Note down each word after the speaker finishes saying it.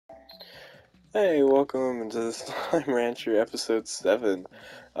Hey, welcome to Slime Rancher episode 7.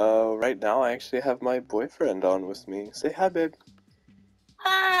 Right now I actually have my boyfriend on with me. Say hi, babe.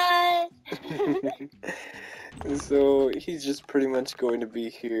 Hi! So, he's just pretty much going to be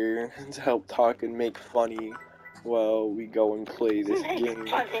here to help talk and make funny while we go and play this game.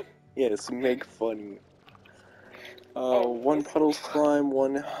 Funny. Yes, make funny. Oh, One puddle slime,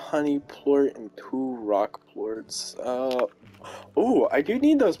 one honey plort, and two rock plorts. Oh, I do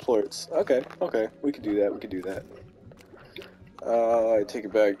need those plorts. Okay, we could do that. I take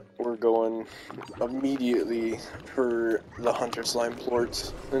it back. We're going immediately for the hunter slime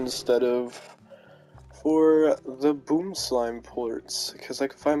plorts instead of for the boom slime plorts, because I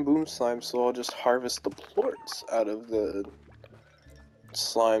can find boom slime, so I'll just harvest the plorts out of the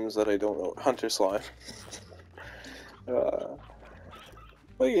slimes that I don't know. Hunter slime.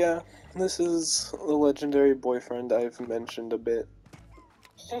 But yeah, this is the legendary boyfriend I've mentioned a bit.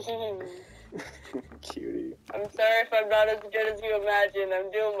 Cutie. I'm sorry if I'm not as good as you imagine.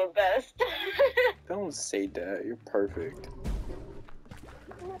 I'm doing my best. Don't say that, you're perfect.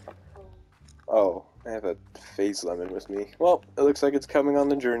 Oh, I have a phase lemon with me. Well, it looks like it's coming on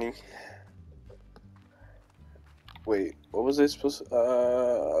the journey. Wait, what was I supposed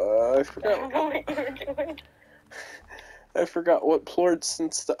to... I forgot. I don't know what you were doing. I forgot what plort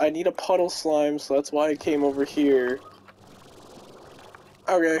since I need a puddle slime, so that's why I came over here.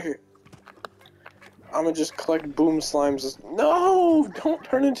 Okay. I'm gonna just collect boom slimes. No! Don't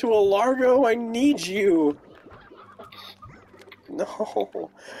turn into a Largo! I need you! No!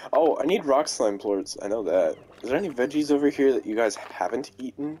 Oh, I need rock slime plorts. I know that. Is there any veggies over here that you guys haven't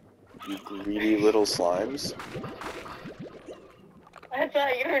eaten? You greedy little slimes? I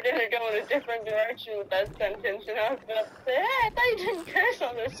thought you were gonna go in a different direction with that sentence, and I was about to say, hey, I thought you didn't curse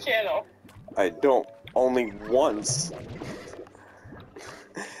on this channel. I don't. Only once.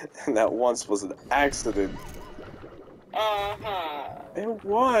 And that once was an accident. Uh-huh. It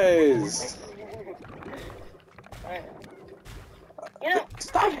was! I know. You know,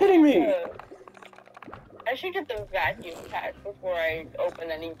 Stop hitting me! I should get the vacuum pack before I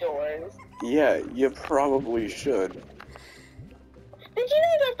open any doors. Yeah, you probably should. Did you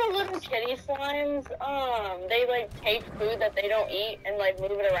know that the little kitty slimes, they like take food that they don't eat and like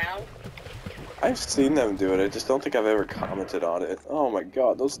move it around? I've seen them do it, I just don't think I've ever commented on it. Oh my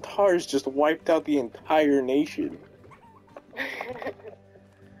god, those tars just wiped out the entire nation.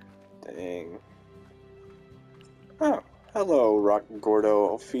 Dang. Oh, hello, Rock Gordo,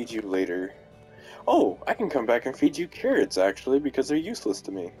 I'll feed you later. Oh, I can come back and feed you carrots, actually, because they're useless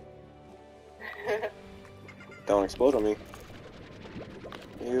to me. Don't explode on me.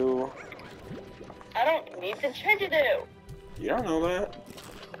 You... I don't need to check it out. You don't know that.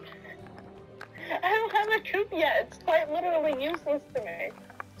 I don't have a coop yet. It's quite literally useless to me.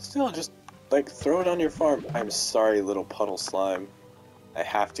 Still, just, like, throw it on your farm. I'm sorry, little puddle slime. I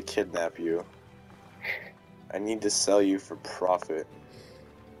have to kidnap you. I need to sell you for profit.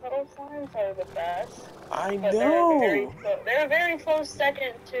 Puddle slimes are the best. I But know! they're a very close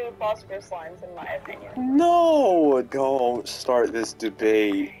second to phosphor slimes, in my opinion. No! Don't start this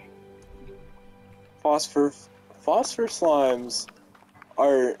debate. Phosphor slimes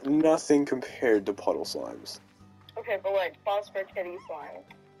are nothing compared to puddle slimes. Okay, but like phosphor kitty slime.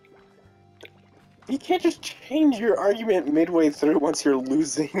 You can't just change your argument midway through once you're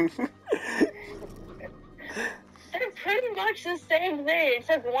losing. They're pretty much the same thing,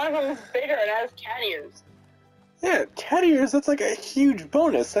 except one of them is bigger and has cat ears. Yeah, cat ears, that's like a huge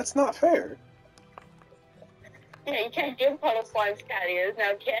bonus. That's not fair. Yeah, you can't give puddle slimes cat ears,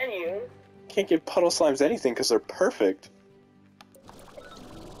 now can you? Can't give puddle slimes anything because they're perfect.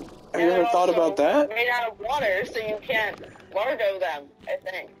 Have you And ever they're thought also about that? made out of water, so you can't Largo them, I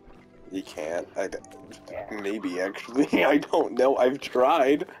think. You can't. Yeah. Maybe, actually. I don't know. I've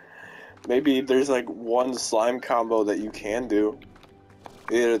tried. Maybe there's like one slime combo that you can do.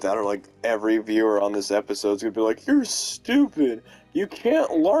 Either that or like every viewer on this episode is gonna be like, you're stupid. You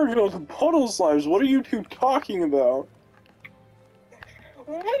can't Largo the puddle slimes. What are you two talking about?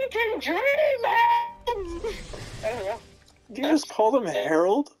 We can dream it! I don't know. Did you just call them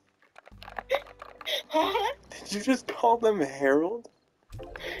Harold? Huh? Did you just call them Harold?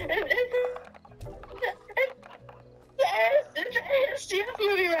 It's an ASDF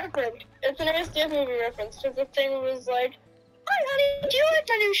movie reference. It's an ASDF movie reference because the thing was like, hi honey, do you like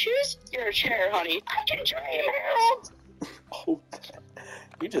my new shoes? Your chair, honey. I can dream, Harold! Oh,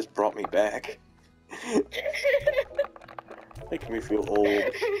 you just brought me back. Making me feel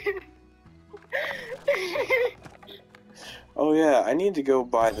old. Oh yeah, I need to go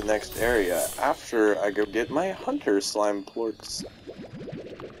by the next area after I go get my hunter slime plorts.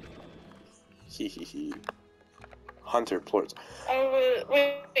 Hehehe. Hunter plorts. Oh,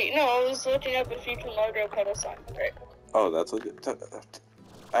 wait, no, I was looking up if you can logo puddle slime. Right. Oh, that's a good.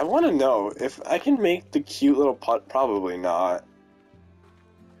 I want to know if I can make the cute little pot. Probably not.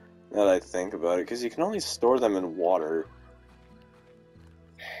 Now that I think about it, because you can only store them in water.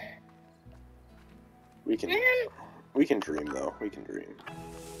 We can dream though. We can dream.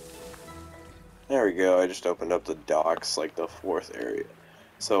 There we go. I just opened up the docks, like the 4th area.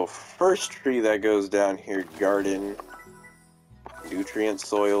 So first tree that goes down here: garden, nutrient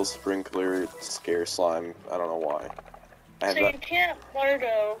soil, sprinkler, scare slime. I don't know why. So you can't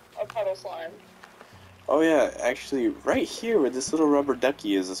logo a puddle slime. Oh yeah, actually, right here where this little rubber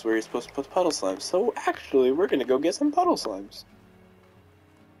ducky is where you're supposed to put puddle slimes. So actually, we're gonna go get some puddle slimes.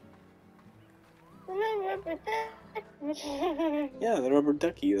 Yeah, the rubber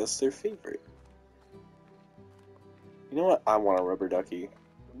ducky, that's their favorite. You know what? I want a rubber ducky.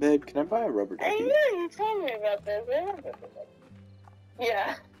 Babe, can I buy a rubber ducky? I know, you told me about this.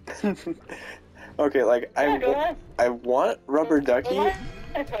 Yeah. Okay, like, Yeah, I want rubber ducky.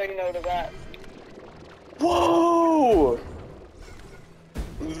 I took note of that. Whoa!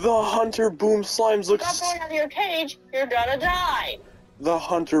 The hunter boom slimes look. Stop going out of your cage. You're gonna die. The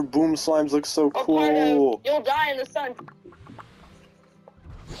hunter boom slimes look so Part cool. of, you'll die in the sun.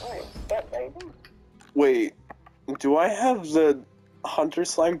 Wait, do I have the hunter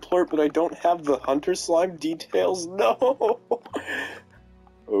slime plort, but I don't have the hunter slime details? No.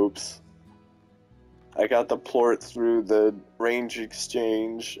 Oops. I got the plort through the range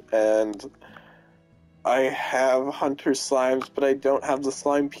exchange, and I have hunter slimes, but I don't have the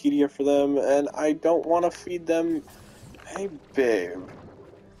Slimepedia for them, and I don't want to feed them. Hey, babe.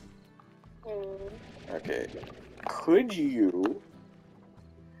 Okay. Could you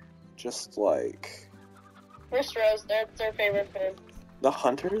just, like... Ristros, that's their favorite food. The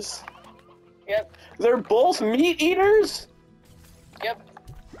hunters? Yep. They're both meat eaters? Yep.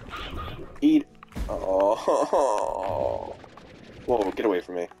 Eat... Oh. Whoa, get away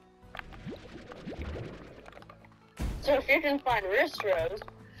from me. So if you can find Ristros...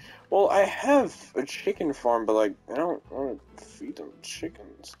 Well, I have a chicken farm, but, like, I don't want to feed them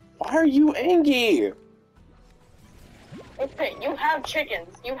chickens. Why are you angry? Okay, you have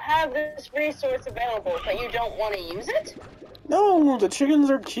chickens. You have this resource available, but you don't want to use it? No, the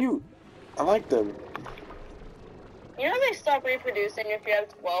chickens are cute. I like them. You know they stop reproducing if you have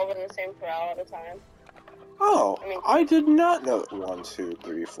 12 in the same corral at a time? Oh, I did not know that. 1, 2,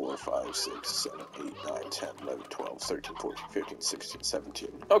 3, 4, 5, 6, 7, 8, 9, 10, 11, 12, 13, 14, 15, 16, 17.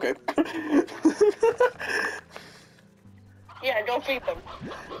 Okay. Yeah, don't feed them.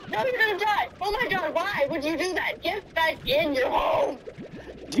 No, you're gonna die! Oh my god, why would you do that? Get back in your home!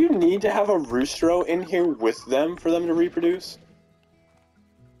 Do you need to have a roostero in here with them for them to reproduce?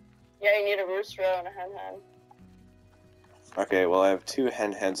 Yeah, you need a roostero and a hen. Okay, well I have 2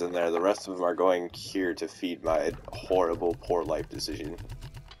 hens in there. The rest of them are going here to feed my horrible, poor life decision.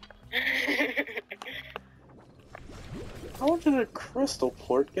 How did a crystal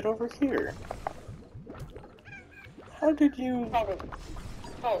plort get over here? How did you...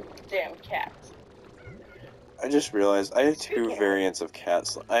 Oh, damn cats. I just realized I have 2 variants of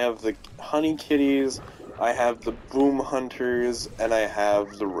cats. I have the honey kitties, I have the boom hunters, and I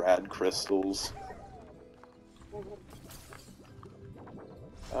have the rad crystals.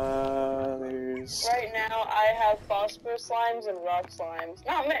 There's... Right now, I have phosphorus slimes and rock slimes.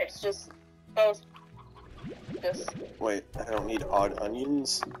 Not mixed, just both. Just... Wait, I don't need odd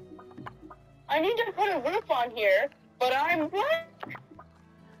onions? I need to put a roof on here, but I'm black.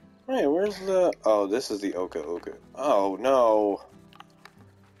 Wait, where's the... Oh, this is the Oka Oka. Oh, no.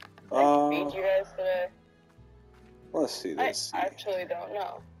 I feed you guys today. Let's see this. I actually don't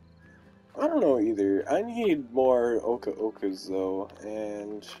know. I don't know either. I need more Oka Okas though,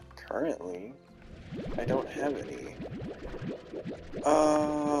 and currently I don't have any.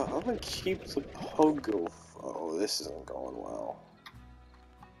 I'm gonna keep the Pogo. Oh, this isn't going well.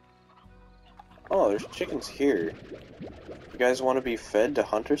 Oh, there's chickens here. You guys want to be fed to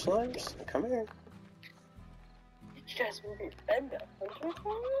hunter slimes? Come here. You guys want to be fed to hunter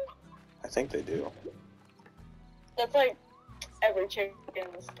slimes? I think they do. That's like every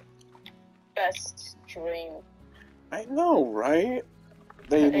chicken's best dream. I know, right?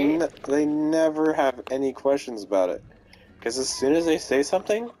 They never have any questions about it. Because as soon as they say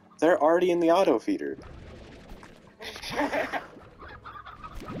something, they're already in the auto feeder.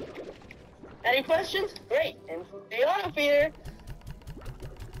 Any questions? Great, into the auto feeder.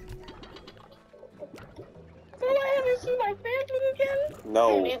 Will I ever see my family again?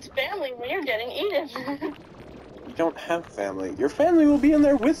 No. Who needs family when you're getting eaten? You don't have family. Your family will be in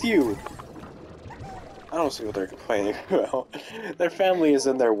there with you. I don't see what they're complaining about. Their family is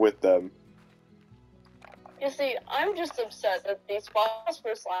in there with them. You see, I'm just upset that these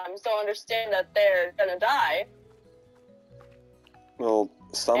phosphorus slimes don't understand that they're gonna die. Well,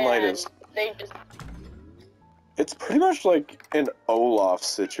 sunlight and is... they just... It's pretty much like an Olaf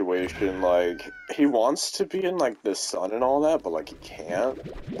situation, like, he wants to be in, like, the sun and all that, but, like, he can't.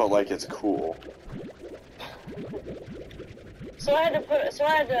 But, like, it's cool. So I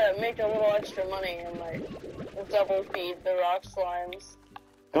had to make a little extra money and, like, double feed the rock slimes.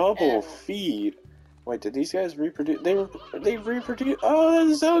 Double feed? Wait, did these guys reproduce? They reproduce? Oh,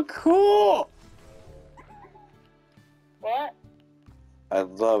 that's so cool! What? I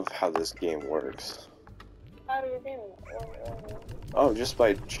love how this game works. How do you do? Oh, just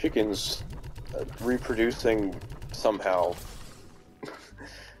by chickens reproducing somehow.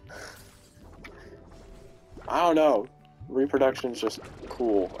 I don't know. Reproduction's just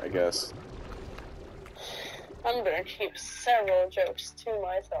cool, I guess. I'm gonna keep several jokes to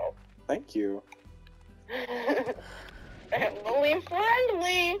myself. Thank you. Family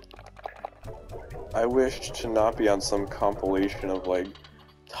friendly! I wish to not be on some compilation of, like,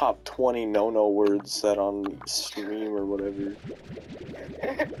 top 20 no-no words said on stream or whatever.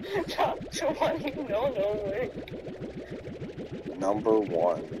 Top 20 no-no words. Number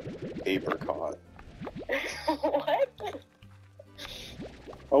 1, apricot. What?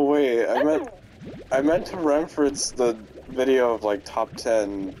 Oh wait, I meant to reference the video of like top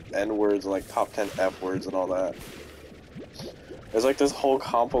 10 N-words and like top 10 F-words and all that. There's like this whole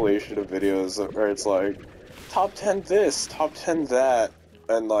compilation of videos where it's like top 10 this, top 10 that,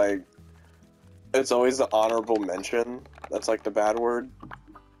 and like it's always the honorable mention that's like the bad word.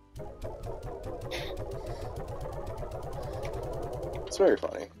 It's very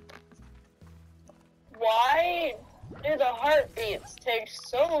funny. Why do the heartbeats take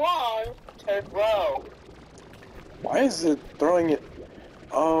so long to grow? Why is it throwing it?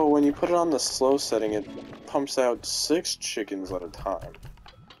 Oh, when you put it on the slow setting, it pumps out 6 chickens at a time.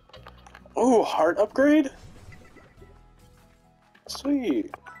 Oh, heart upgrade?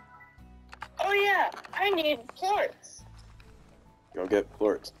 Sweet. Oh yeah, I need plorts. Go get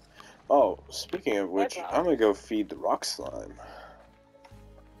plorts. Oh, speaking of which, That's I'm gonna go feed the rock slime.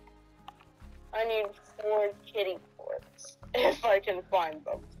 I need 4 kitty plorts, if I can find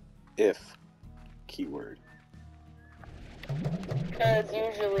them. If. Keyword. Because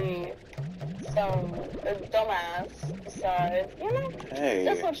usually some dumbass decides, you know, Hey.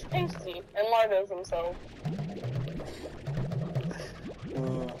 this looks tasty, and martyrs himself.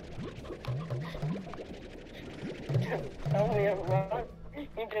 Tell me I'm wrong.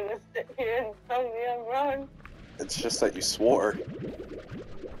 You're gonna sit here and tell me I'm wrong. It's just that you swore.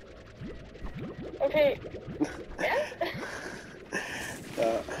 Okay.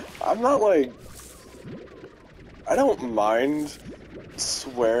 Yeah? I'm not like... I don't mind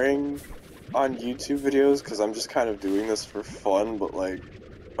swearing on YouTube videos because I'm just kind of doing this for fun, but like,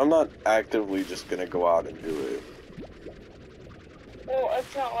 I'm not actively just gonna go out and do it. Well,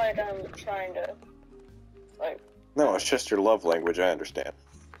 it's not like I'm trying to, like... No, it's just your love language, I understand.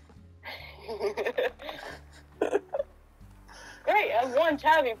 Great, I have 1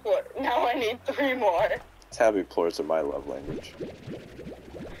 tabby plort. Now I need 3 more. Tabby plorts are my love language.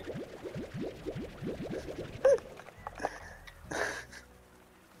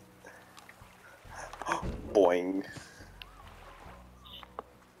 Boing.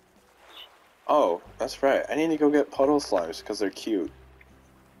 Oh, that's right. I need to go get puddle slimes because they're cute.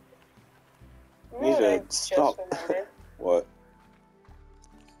 I need to stop. What?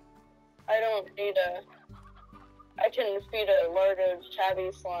 I don't need I can feed a larger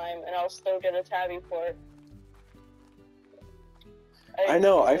tabby slime and I'll still get a tabby plort. I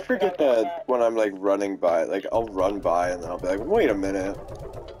know, I forget that when I'm like running by, like I'll run by and then I'll be like, wait a minute,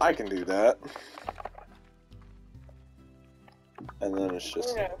 I can do that. And then it's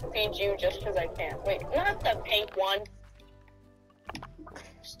just... I'm gonna feed you just because I can. Wait, not the pink one.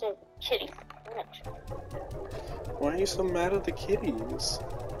 Still kitty. Why are you so mad at the kitties?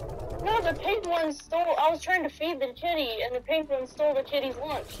 No, the pink one stole... I was trying to feed the kitty, and the pink one stole the kitty's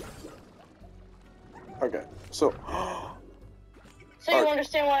lunch. Okay, so... So you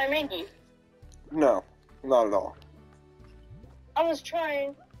understand why I'm angry? No, not at all. I was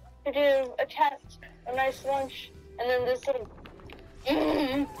trying to give a cat a nice lunch, and then this little...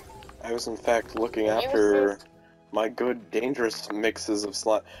 I was in fact looking after my good, dangerous mixes of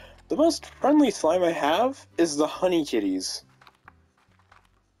slime. The most friendly slime I have is the honey kitties.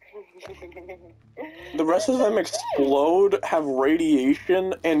 The rest of them explode, have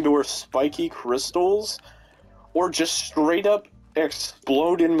radiation, and or spiky crystals, or just straight up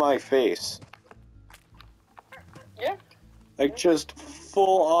explode in my face. Like, just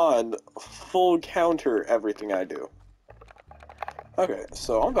full on, full counter everything I do. Okay,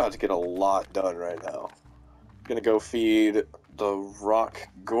 so I'm about to get a lot done right now. Gonna go feed the Rock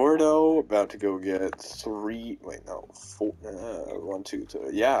Gordo. About to go get 3. Wait, no, 4. 1, 2, 3.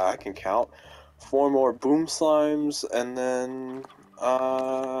 Yeah, I can count. 4 more boom slimes, and then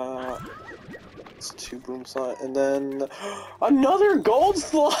it's 2 boom slimes, and then another gold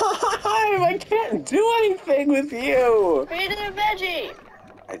slime. I can't do anything with you. Feed it a veggie.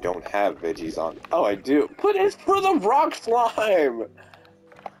 I don't have veggies on. Oh, I do. But it's for the rock slime.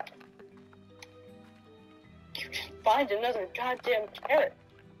 Find another goddamn carrot.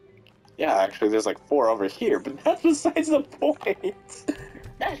 Yeah, actually, there's like 4 over here, but that's besides the point.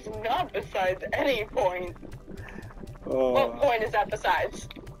 That's not besides any point. What point is that besides?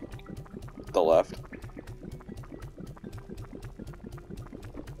 The left.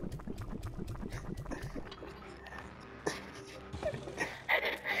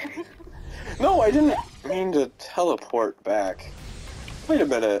 No, I didn't mean to teleport back. Wait a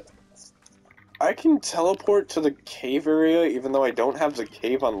minute. I can teleport to the cave area even though I don't have the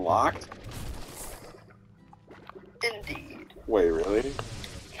cave unlocked? Indeed. Wait, really?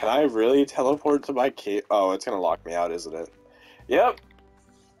 Can I really teleport to my cave? Oh, it's gonna lock me out, isn't it? Yep.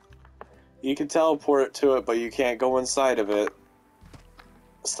 You can teleport to it, but you can't go inside of it.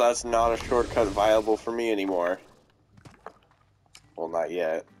 So that's not a shortcut viable for me anymore. Well, not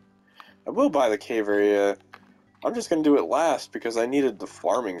yet. I will buy the cave area. I'm just gonna do it last because I needed the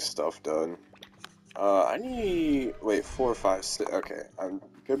farming stuff done. I need... Wait, 4, 5, 6... Okay, I'm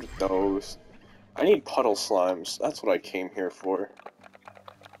good with those. I need puddle slimes. That's what I came here for.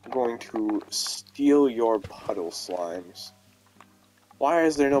 I'm going to steal your puddle slimes. Why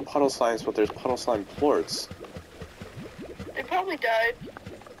is there no puddle slimes, but there's puddle slime plorts? They probably died.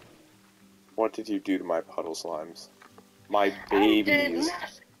 What did you do to my puddle slimes? My babies.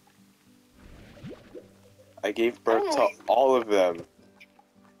 I gave birth to all of them.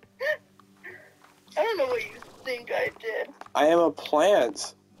 I don't know what you think I did. I am a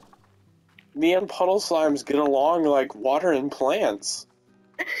plant. Me and puddle slimes get along like water and plants.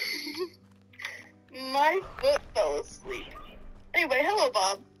 My foot fell asleep. Anyway, hello,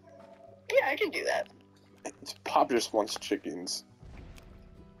 Bob. Yeah, I can do that. Bob just wants chickens.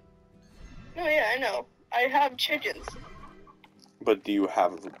 Oh yeah, I know. I have chickens. But do you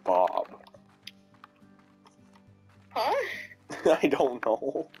have Bob? Huh? I don't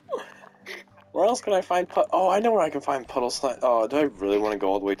know. Where else can I find Oh, I know where I can find puddle slime. Oh, do I really want to go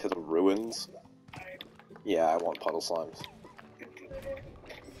all the way to the ruins? Yeah, I want puddle slimes.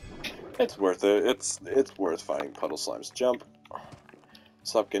 It's worth it. It's worth finding puddle slimes. Jump.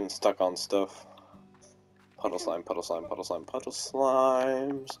 Stop getting stuck on stuff. Puddle slime, puddle slime, puddle slime, puddle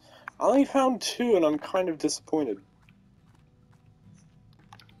slimes. I only found 2 and I'm kind of disappointed.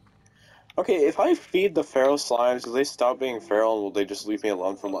 Okay, if I feed the feral slimes, do they stop being feral and will they just leave me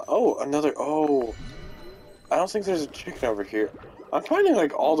alone from oh, another oh. I don't think there's a chicken over here. I'm finding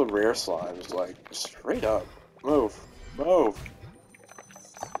like all the rare slimes, like straight up. Move. Move.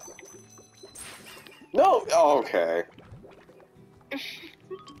 No! Oh, okay.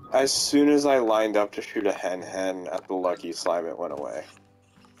 As soon as I lined up to shoot a hen at the lucky slime, it went away.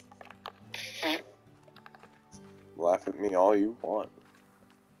 Laugh at me all you want.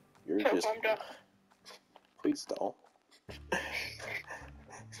 You're just... Please don't.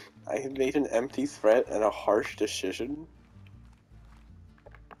 I have made an empty threat and a harsh decision.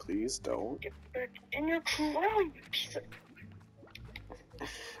 Please don't. Get back in your corral, you piece of...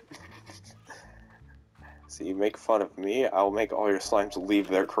 See, you make fun of me, I'll make all your slimes leave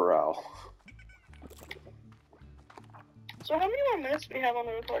their corral. So how many more minutes do we have on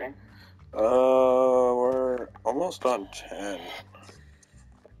the recording? We're almost on 10.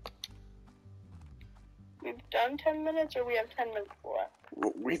 We've done 10 minutes, or we have 10 minutes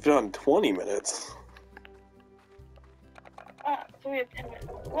left? We've done 20 minutes. Ah, so we have 10 minutes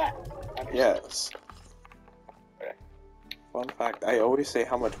left. Yes. Okay. Fun fact, I always say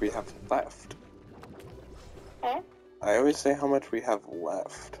how much we have left. Huh? I always say how much we have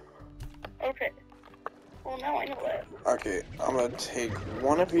left. Okay. Well, now I know that. Okay, I'm gonna take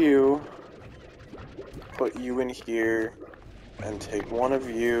one of you, put you in here, and take one of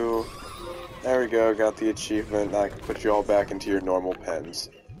you. There we go, got the achievement. Now I can put you all back into your normal pens.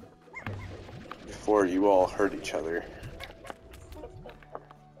 Before you all hurt each other.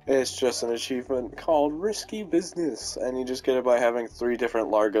 It's just an achievement called Risky Business, and you just get it by having 3 different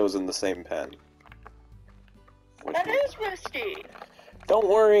Largos in the same pen. That is risky! Don't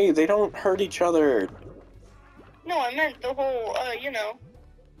worry, they don't hurt each other. No, I meant the whole, you know,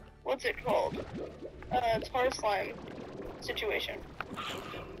 what's it called? Tar slime. situation.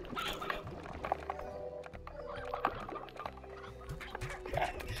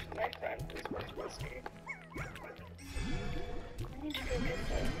 My friend is what's whiskey. I need to go get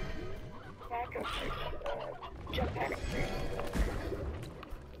the backup thing, jump pack thing.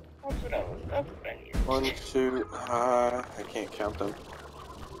 That's what I need. 1, 2, I can't count them.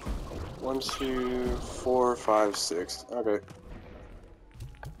 1, 2, 4, 5, 6. Okay.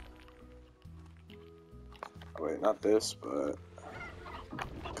 Oh, wait, not this, but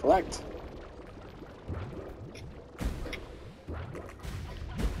collect.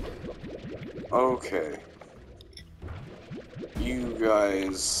 Okay. You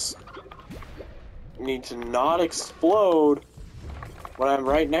guys need to not explode when I'm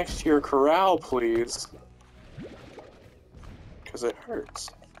right next to your corral, please. Because it hurts.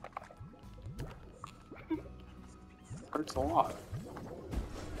 Hurts a lot.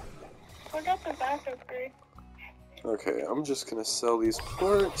 I got the backup grade. Okay, I'm just gonna sell these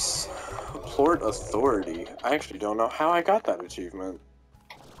plorts. Plort Authority. I actually don't know how I got that achievement.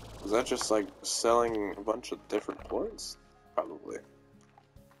 Is that just like selling a bunch of different plorts? Probably.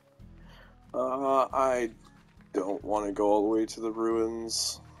 I don't want to go all the way to the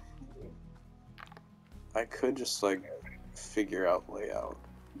ruins. I could just like figure out layout,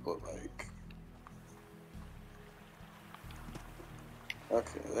 but like...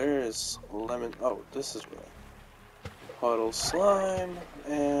 Okay, there's lemon... Oh, this is where... Puddle slime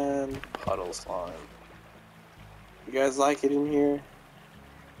and puddle slime. You guys like it in here?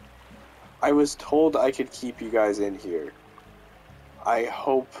 I was told I could keep you guys in here. I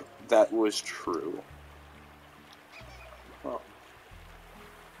hope that was true. Oh.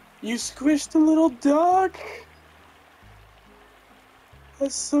 You squished a little duck?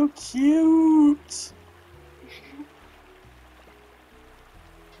 That's so cute!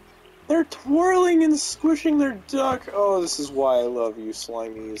 They're twirling and squishing their duck! Oh, this is why I love you,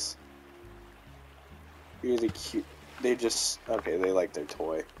 Slimies. You're the cute... They just... Okay, they like their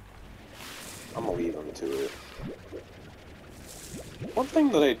toy. I'm gonna leave them to it. One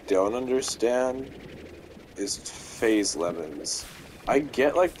thing that I don't understand is phase lemons. I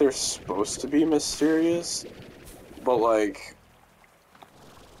get like they're supposed to be mysterious, but like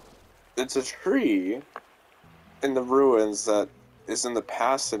it's a tree in the ruins that is in the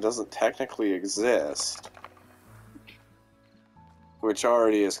past and doesn't technically exist, which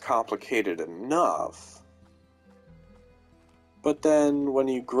already is complicated enough. But then when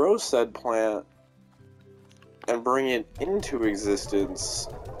you grow said plant and bring it into existence,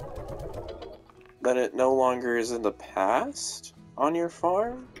 then it no longer is in the past on your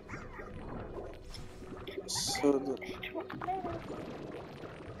farm? So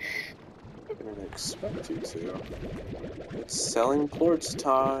I didn't expect you to. It's selling plorts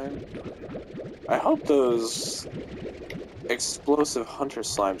time. I hope those explosive hunter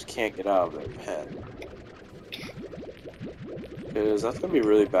slimes can't get out of their pen. Because that's gonna be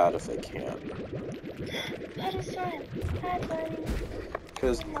really bad if they can. Puddle slime. Hi, buddy.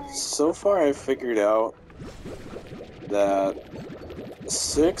 Because so far I've figured out that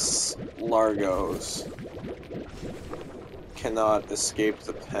 6 Largos cannot escape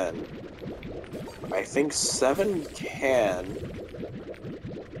the pen. I think 7 can.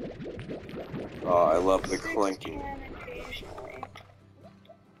 Oh, I love the clinking.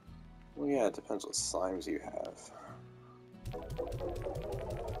 Well, yeah, it depends what slimes you have.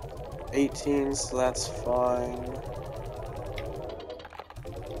 18, so that's fine.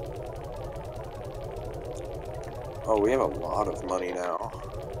 Oh, we have a lot of money now.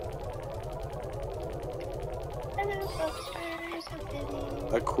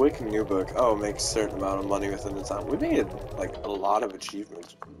 A quick new book. Oh, makes a certain amount of money within the time. We made like a lot of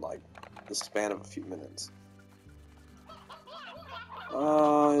achievements in like the span of a few minutes.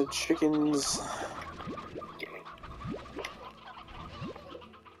 Chickens.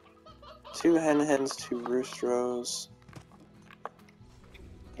 2 hens, 2 roosters.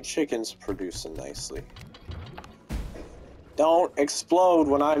 The chickens producing nicely. Don't explode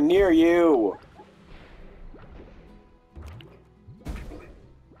when I'm near you!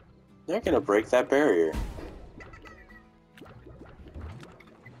 They're gonna break that barrier.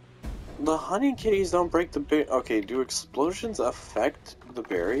 The honey kitties don't break the barrier. Okay, do explosions affect the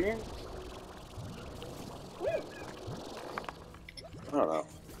barrier? I don't know.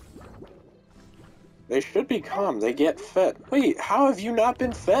 They should be calm. They get fed. Wait, how have you not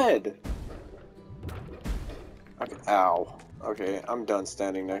been fed? Okay, ow. Okay, I'm done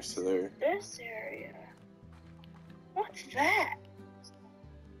standing next to there. This area. What's that?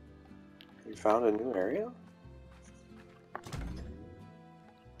 You found a new area?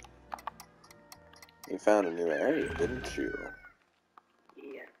 You found a new area, didn't you?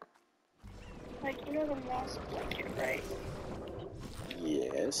 Yeah. Like, you know the moss blanket, right?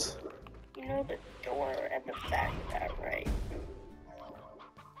 Yes. You know the door at the back of that, right?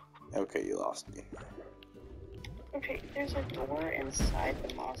 Okay, you lost me. Okay, there's a door inside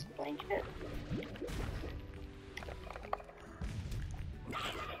the moss blanket.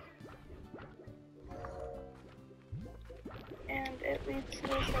 And it leads to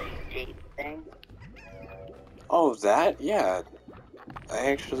this, like, gate thing. Oh, that? Yeah.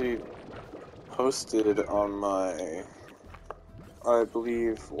 I actually posted on my, I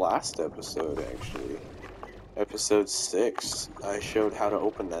believe, last episode, actually. Episode 6. I showed how to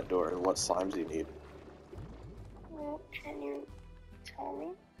open that door and what slimes you need. Well, can you tell me?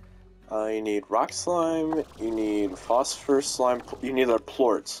 You need rock slime, you need phosphor slime, you need our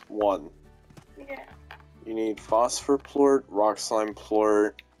plorts, 1. Yeah. You need phosphor plort, rock slime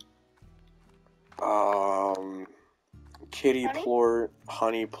plort, kitty Honey? plort,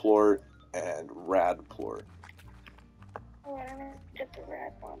 honey plort, and rad plort. Oh, I don't get the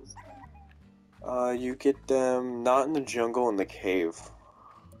red ones. You get them not in the jungle, in the cave.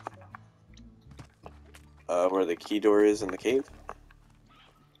 Where the key door is in the cave.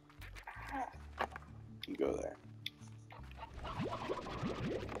 You go there.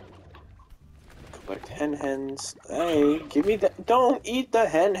 Collect hens. Hey, give me that. Don't eat the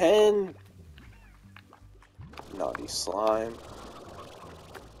hen. Naughty slime.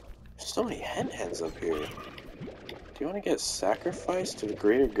 There's so many hens up here. Do you want to get sacrificed to the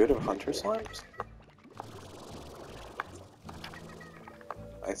greater good of hunter slimes?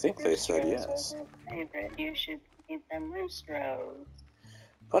 I think they said yes. Favorite. You should eat them roost rows.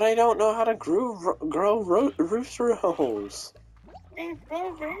 But I don't know how to grow roost rows. They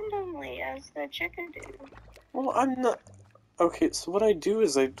grow randomly as the chickadee. Well, I'm not... Okay, so what I do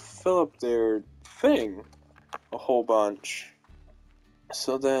is I fill up their thing a whole bunch.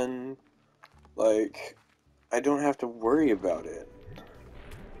 So then, like, I don't have to worry about it.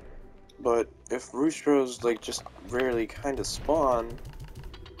 But if roosters, like, just rarely kind of spawn,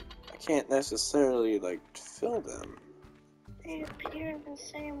 I can't necessarily, like, fill them. They appear the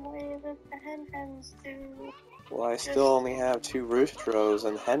same way that the hens do. Well, I still only have 2 roosters,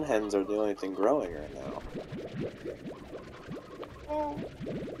 and hens are the only thing growing right now. Well,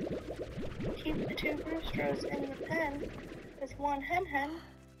 keep the 2 roosters in the pen with 1 hen,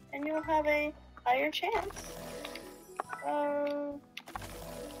 and you'll have a higher chance of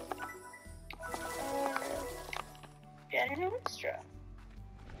getting a rooster.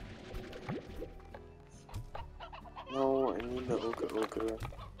 No, I need the oka.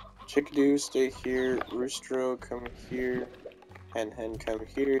 Chickadoo, stay here. Roostro, come here. Hen, come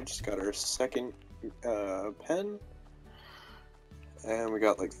here. Just got our second pen. And we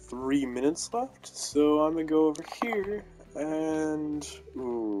got like 3 minutes left. So I'm gonna go over here and...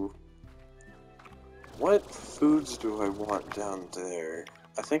 Ooh. What foods do I want down there?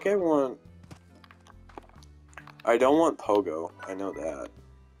 I think I want... I don't want pogo. I know that.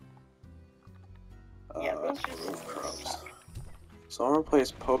 Yeah, those just remove crumbs. So I'm gonna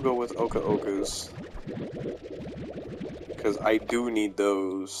replace pogo with okas. Because I do need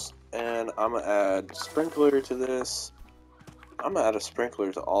those. And I'm gonna add sprinkler to this. I'm gonna add a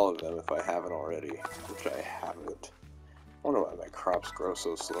sprinkler to all of them if I haven't already. Which I haven't. I wonder why my crops grow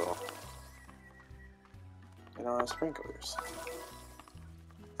so slow. I don't have sprinklers.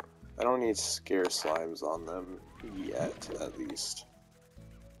 I don't need scare slimes on them yet, at least.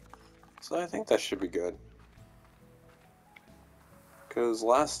 So I think that should be good. Because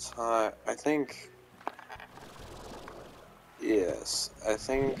last time, I think... Yes, I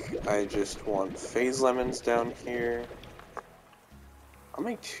think I just want phase lemons down here. I'll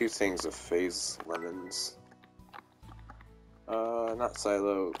make 2 things of phase lemons. Not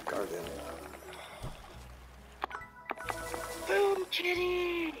silo, garden. Boom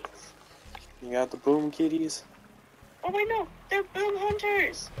kitties! You got the boom kitties? Oh wait, no, they're boom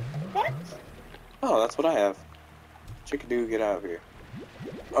hunters! What? Oh, that's what I have. Chickadoo, get out of here.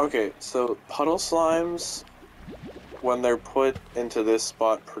 Okay, so puddle slimes, when they're put into this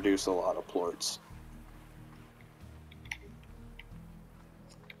spot, produce a lot of plorts.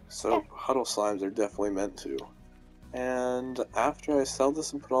 So puddle slimes are definitely meant to. And after I sell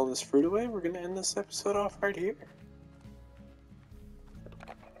this and put all this fruit away, we're gonna end this episode off right here.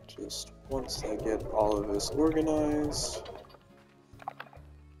 Just once I get all of this organized.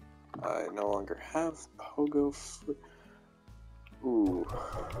 I no longer have pogo fruit. Ooh.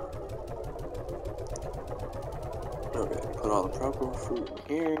 Okay, put all the pogo fruit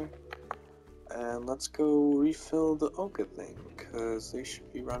in here. And let's go refill the oka thing, because they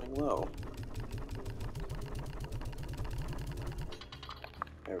should be running low.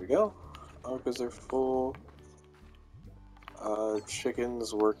 There we go. Orcas are full.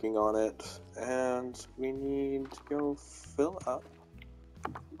 Chicken's working on it. And we need to go fill up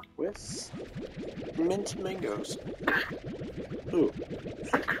with mint mangoes. Ooh.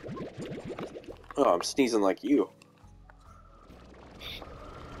 Oh, I'm sneezing like you.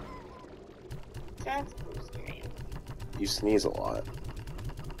 That's extreme. You sneeze a lot.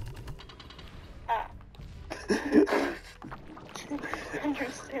 Ah.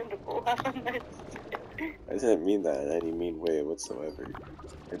 Understandable. I didn't mean that in any mean way whatsoever.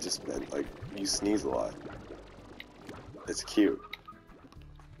 I just meant, like, you sneeze a lot. It's cute.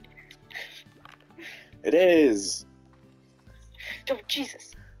 It is! Oh,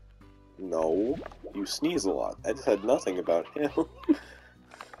 Jesus. No, you sneeze a lot. I said nothing about him.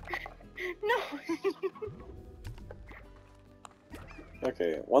 No.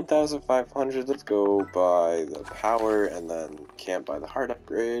 Okay, 1,500, let's go buy the power and then camp by the heart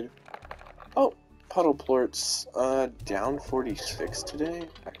upgrade. Oh, puddle plorts, down 46 today?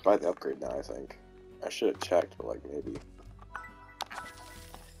 I can buy the upgrade now, I think. I should have checked, but like, maybe.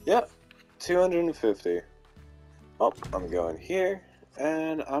 Yep, 250. Oh, I'm going here,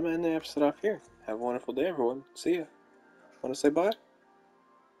 and I'm gonna end the episode off here. Have a wonderful day, everyone. See ya. Wanna say bye?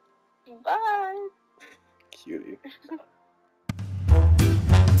 Bye. Cutie.